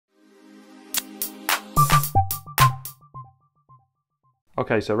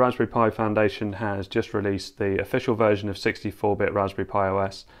Okay, so Raspberry Pi Foundation has just released the official version of 64-bit Raspberry Pi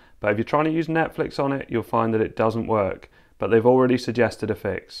OS, but if you're trying to use Netflix on it, you'll find that it doesn't work, but they've already suggested a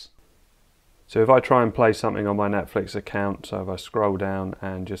fix. So if I try and play something on my Netflix account, so if I scroll down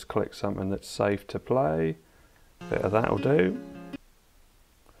and just click something that's safe to play, a bit of that will do,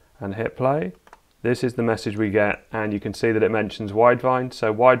 and hit play. This is the message we get, and you can see that it mentions Widevine.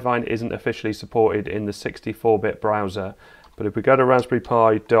 So Widevine isn't officially supported in the 64-bit browser, but if we go to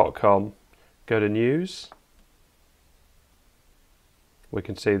raspberrypi.com, go to news, we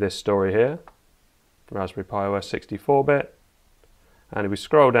can see this story here, Raspberry Pi OS 64-bit, and if we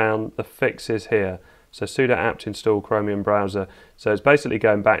scroll down, the fix is here. So sudo apt install Chromium browser. So it's basically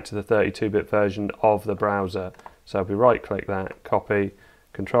going back to the 32-bit version of the browser. So if we right click that, copy,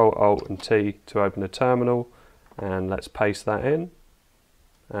 Control Alt and T to open a terminal, and let's paste that in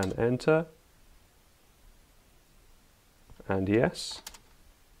and enter, and yes.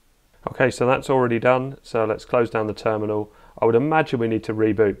 Okay, so that's already done, so let's close down the terminal. I would imagine we need to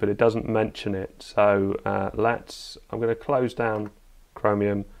reboot, but it doesn't mention it, so I'm going to close down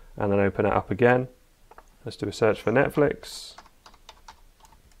Chromium and then open it up again. Let's do a search for Netflix.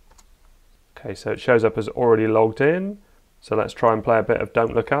 Okay, so it shows up as already logged in. So let's try and play a bit of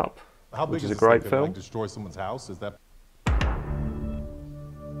Don't Look Up, which is a great film. Like destroy someone's house? Is that?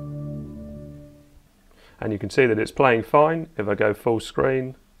 And you can see that it's playing fine. If I go full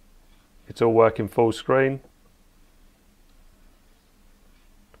screen, it's all working full screen.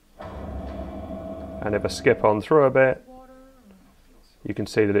 And if I skip on through a bit, you can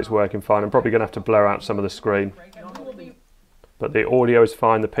see that it's working fine. I'm probably going to have to blur out some of the screen. But the audio is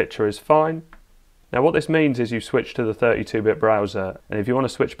fine, the picture is fine. Now what this means is you switch to the 32-bit browser, and if you want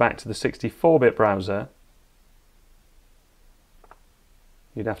to switch back to the 64-bit browser,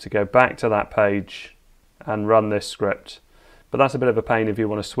 you'd have to go back to that page and run this script. But that's a bit of a pain if you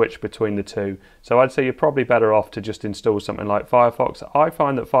want to switch between the two. So I'd say you're probably better off to just install something like Firefox. I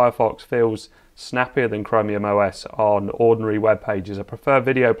find that Firefox feels snappier than Chromium OS on ordinary web pages. I prefer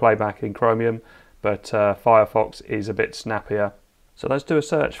video playback in Chromium, but Firefox is a bit snappier. So let's do a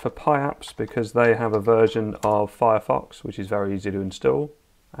search for Pi apps, because they have a version of Firefox which is very easy to install,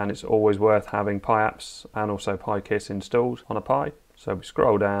 and it's always worth having Pi apps and also PiKiss installed on a Pi. So we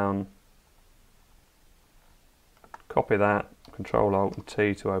scroll down, copy that, Control Alt and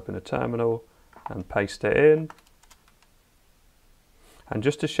T to open a terminal, and paste it in. And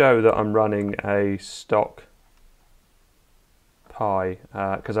just to show that I'm running a stock Pi,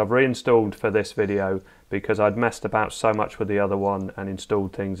 because I've reinstalled for this video because I'd messed about so much with the other one and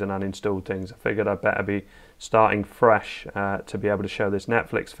installed things and uninstalled things. I figured I'd better be starting fresh to be able to show this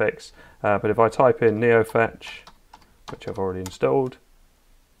Netflix fix. But if I type in NeoFetch, which I've already installed,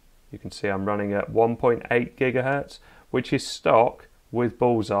 you can see I'm running at 1.8 gigahertz, which is stock with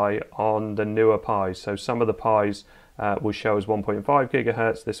Bullseye on the newer Pis. So some of the Pis will show as 1.5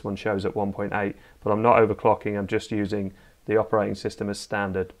 gigahertz, this one shows at 1.8, but I'm not overclocking, I'm just using the operating system as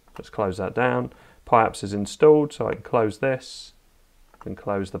standard. Let's close that down. Pi apps is installed, so I can close this, I can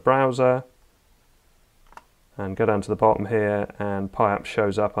close the browser, and go down to the bottom here, and Pi apps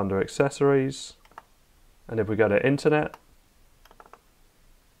shows up under accessories. And if we go to internet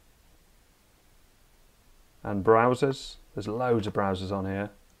and browsers, there's loads of browsers on here.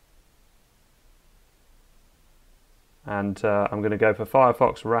 And I'm going to go for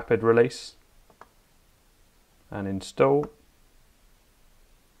Firefox Rapid Release and install.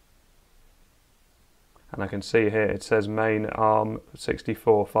 And I can see here it says main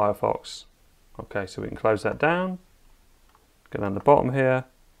ARM64 Firefox. Okay, so we can close that down. Go down the bottom here,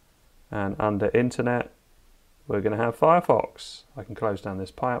 and under internet we're going to have Firefox. I can close down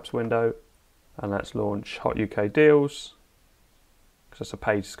this Pi apps window, and let's launch Hot UK Deals, because it's a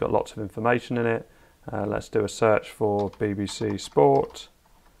page that's got lots of information in it. Let's do a search for BBC Sport,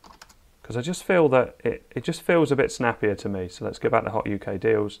 because I just feel that it just feels a bit snappier to me. So let's go back to Hot UK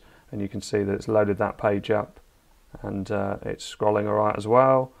Deals, and you can see that it's loaded that page up, and it's scrolling alright as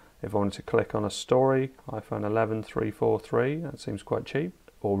well. If I wanted to click on a story, iPhone 11 343, that seems quite cheap,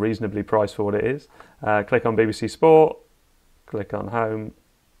 or reasonably priced for what it is. Click on BBC Sport, click on Home,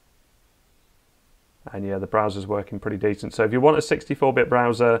 and yeah, the browser's working pretty decent. So if you want a 64-bit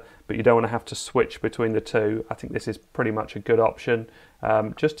browser, but you don't want to have to switch between the two, I think this is pretty much a good option.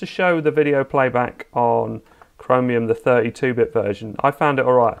 Just to show the video playback on Chromium, the 32-bit version, I found it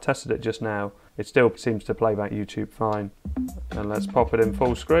alright. I tested it just now. It still seems to play back YouTube fine. And let's pop it in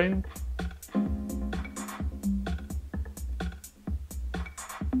full screen.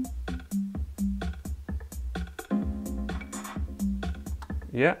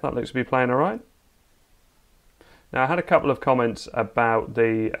 Yeah, that looks to be playing alright. Now I had a couple of comments about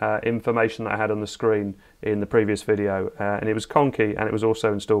the information that I had on the screen in the previous video, and it was Conky and it was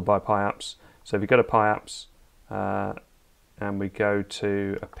also installed by PyApps. So if you go to PyApps and we go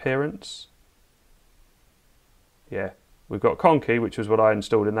to Appearance, yeah, we've got Conky, which was what I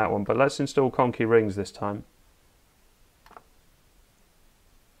installed in that one, but let's install Conky Rings this time,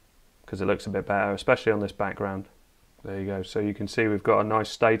 because it looks a bit better, especially on this background. There you go. So you can see we've got a nice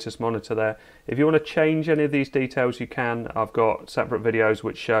status monitor there. If you want to change any of these details, you can. I've got separate videos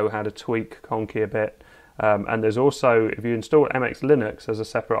which show how to tweak Conky a bit. And there's also, if you install MX Linux as a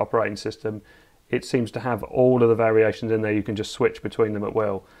separate operating system, it seems to have all of the variations in there. You can just switch between them at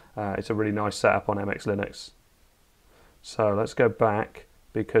will. It's a really nice setup on MX Linux. So let's go back,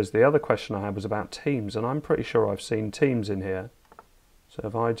 because the other question I had was about Teams, and I'm pretty sure I've seen Teams in here. So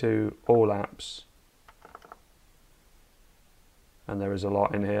if I do all apps, and there is a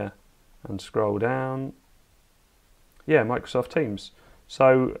lot in here, and scroll down, yeah, Microsoft Teams.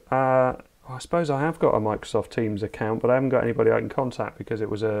 So I suppose I have got a Microsoft Teams account, but I haven't got anybody I can contact because it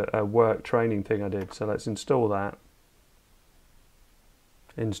was a work training thing I did. So let's install that.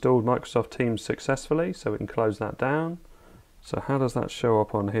 Installed Microsoft Teams successfully, so we can close that down. So how does that show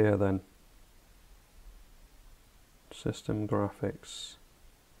up on here then? System graphics.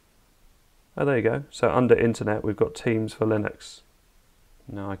 Oh, there you go. So under Internet, we've got Teams for Linux.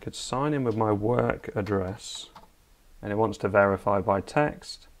 Now I could sign in with my work address, and it wants to verify by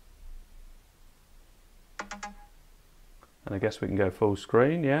text. And I guess we can go full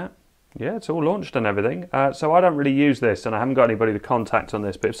screen, yeah. Yeah, it's all launched and everything. So I don't really use this, and I haven't got anybody to contact on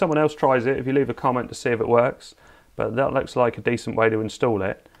this, but if someone else tries it, if you leave a comment to see if it works, but that looks like a decent way to install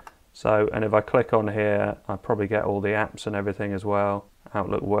it. So, and if I click on here, I probably get all the apps and everything as well.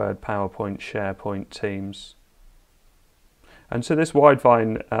 Outlook, Word, PowerPoint, SharePoint, Teams. And so this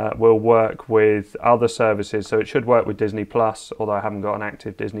Widevine will work with other services, so it should work with Disney Plus, although I haven't got an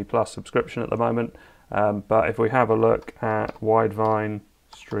active Disney Plus subscription at the moment. But if we have a look at Widevine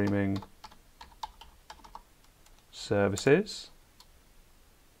streaming services,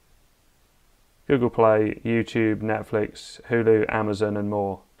 Google Play, YouTube, Netflix, Hulu, Amazon and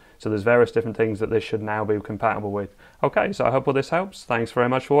more. So there's various different things that this should now be compatible with. Okay, so I hope all this helps. Thanks very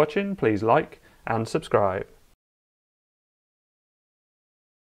much for watching. Please like and subscribe.